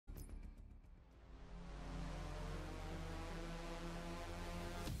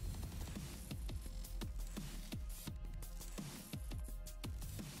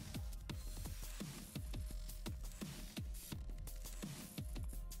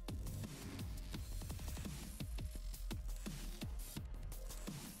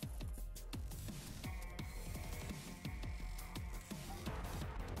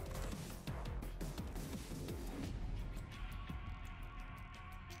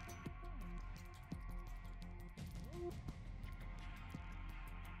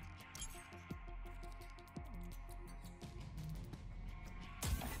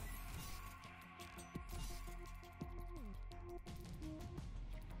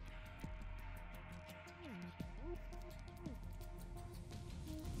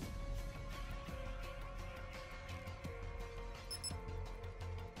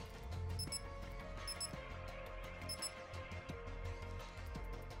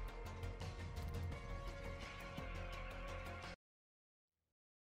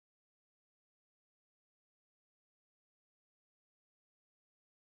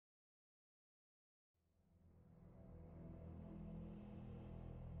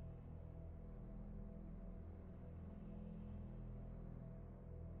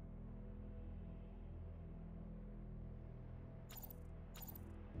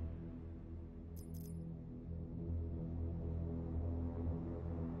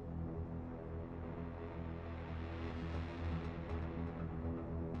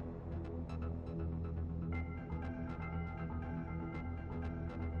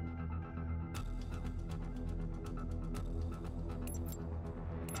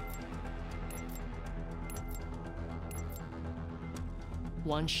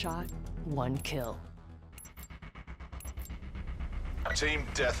One shot, one kill. Team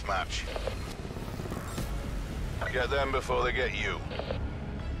Deathmatch. Get them before they get you.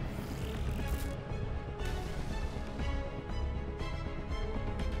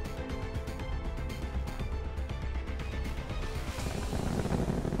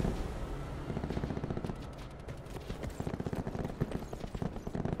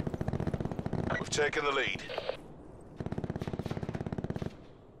 We've taken the lead.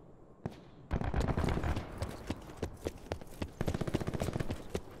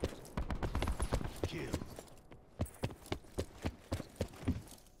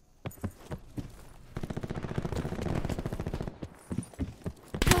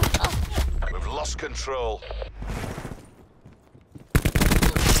 Lost control.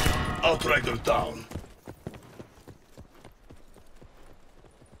 Outrider down.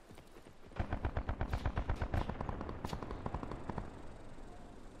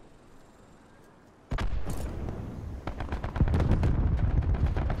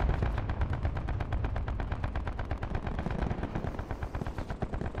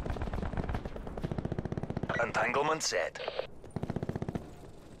 Entanglement set.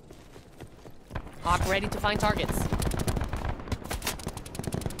 Hawk ready to find targets.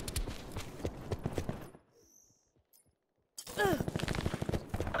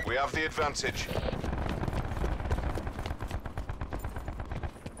 We have the advantage.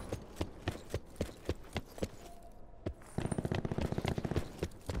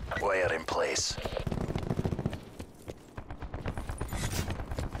 Wire in place.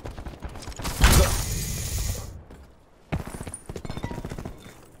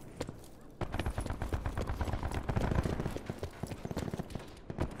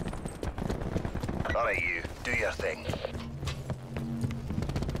 Alright, you. Do your thing.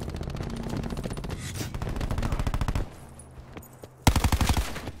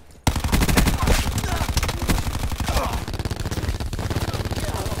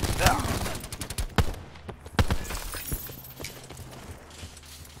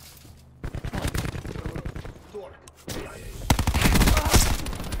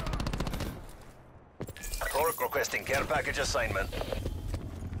 Torque requesting care package assignment.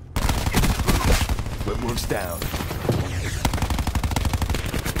 Webworks down.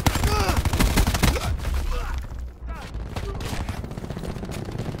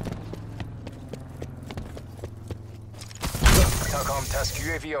 Telcom task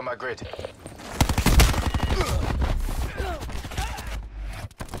UAV on my grid.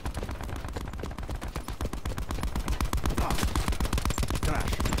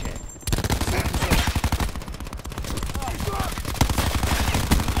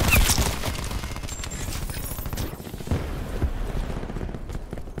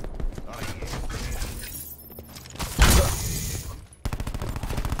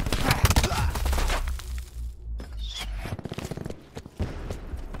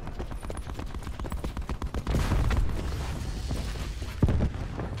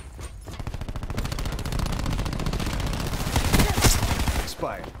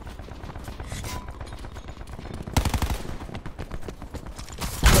 Expired.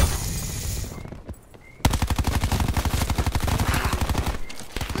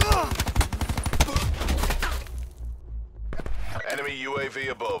 Enemy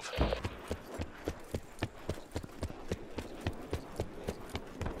UAV above.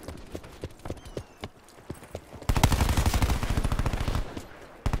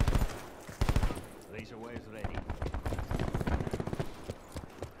 Laser waves ready.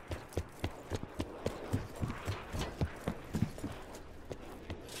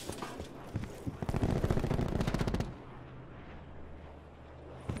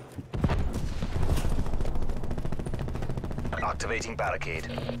 Activating barricade.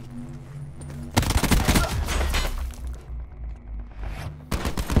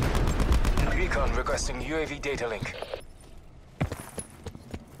 Recon requesting UAV data link.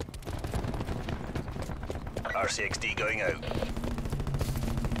 RCXD going out.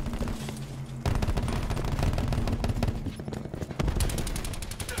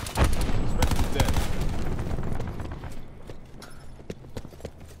 Dead.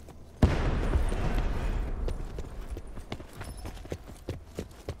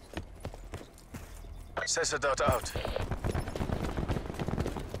 Sensor dot out.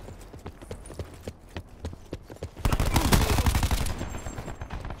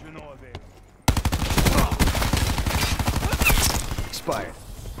 Expired.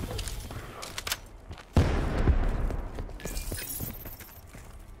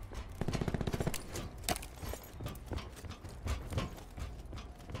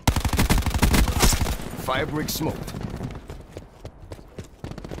 Firebrick smoked.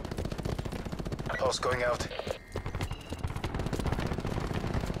 Pulse going out.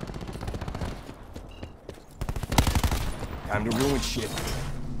 Time to ruin shit.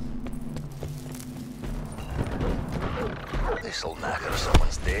 This'll knacker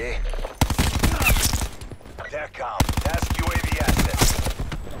someone's day. TACOM, task UAV access.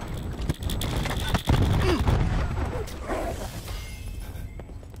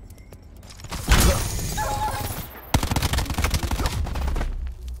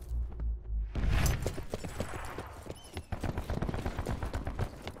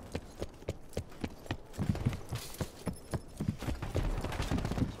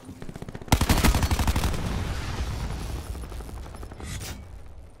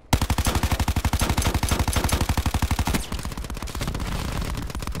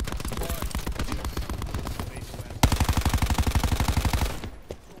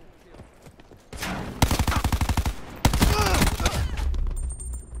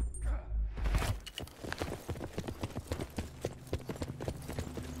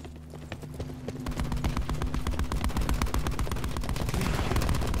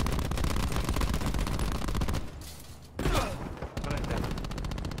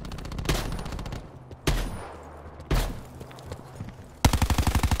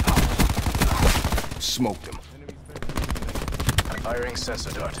 Smoked him. Firing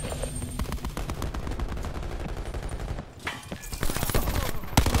sensor dart.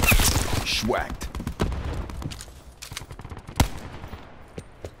 Schwacked.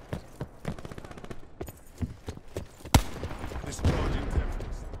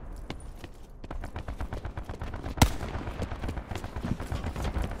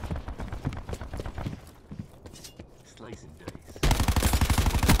 Slicing dice.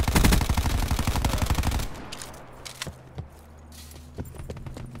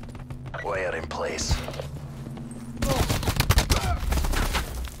 Wire in place.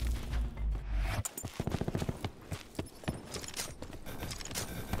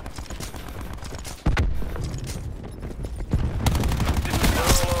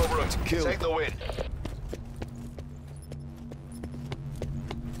 All over 'em. Kill. Take the win.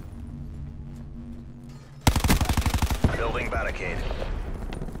 Building barricade.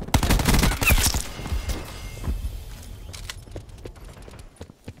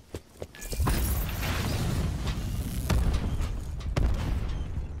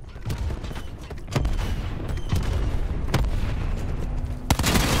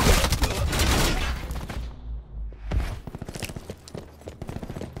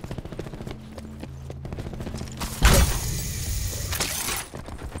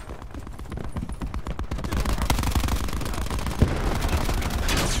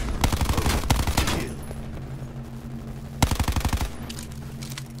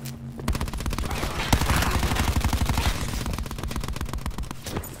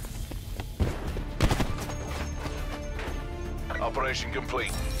 Operation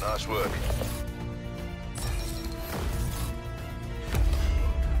complete. Nice work.